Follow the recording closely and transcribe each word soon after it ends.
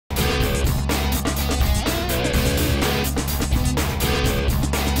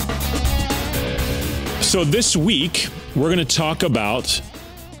So this week, we're going to talk about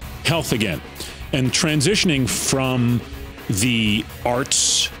health again and transitioning from the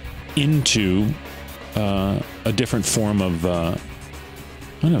arts into a different form of,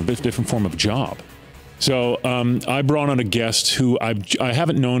 different form of job. So I brought on a guest who I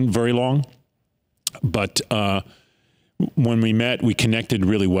haven't known very long, but when we met, we connected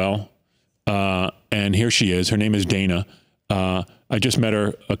really well. And here she is. Her name is Dana. I just met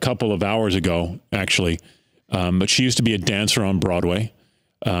her a couple of hours ago, actually. But she used to be a dancer on Broadway.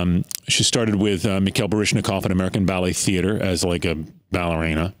 She started with Mikhail Baryshnikov at American Ballet Theater as like a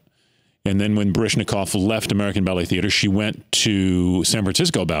ballerina. And then when Baryshnikov left American Ballet Theater, she went to San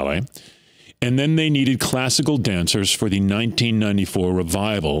Francisco Ballet. And then they needed classical dancers for the 1994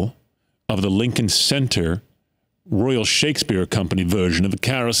 revival of the Lincoln Center Royal Shakespeare Company version of the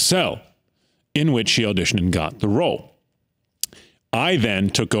Carousel, in which she auditioned and got the role. I then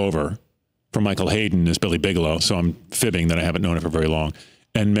took over for Michael Hayden as Billy Bigelow, so I'm fibbing that I haven't known her for very long,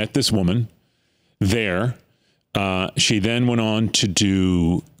 and met this woman there. She then went on to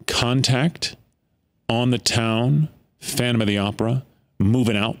do Contact, On the Town, Phantom of the Opera,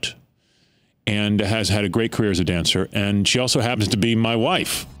 Moving Out, and has had a great career as a dancer. And she also happens to be my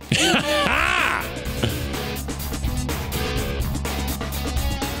wife.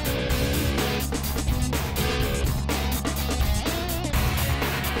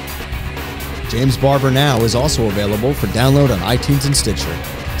 James Barbour Now is also available for download on iTunes and Stitcher.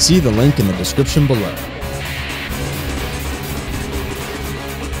 See the link in the description below.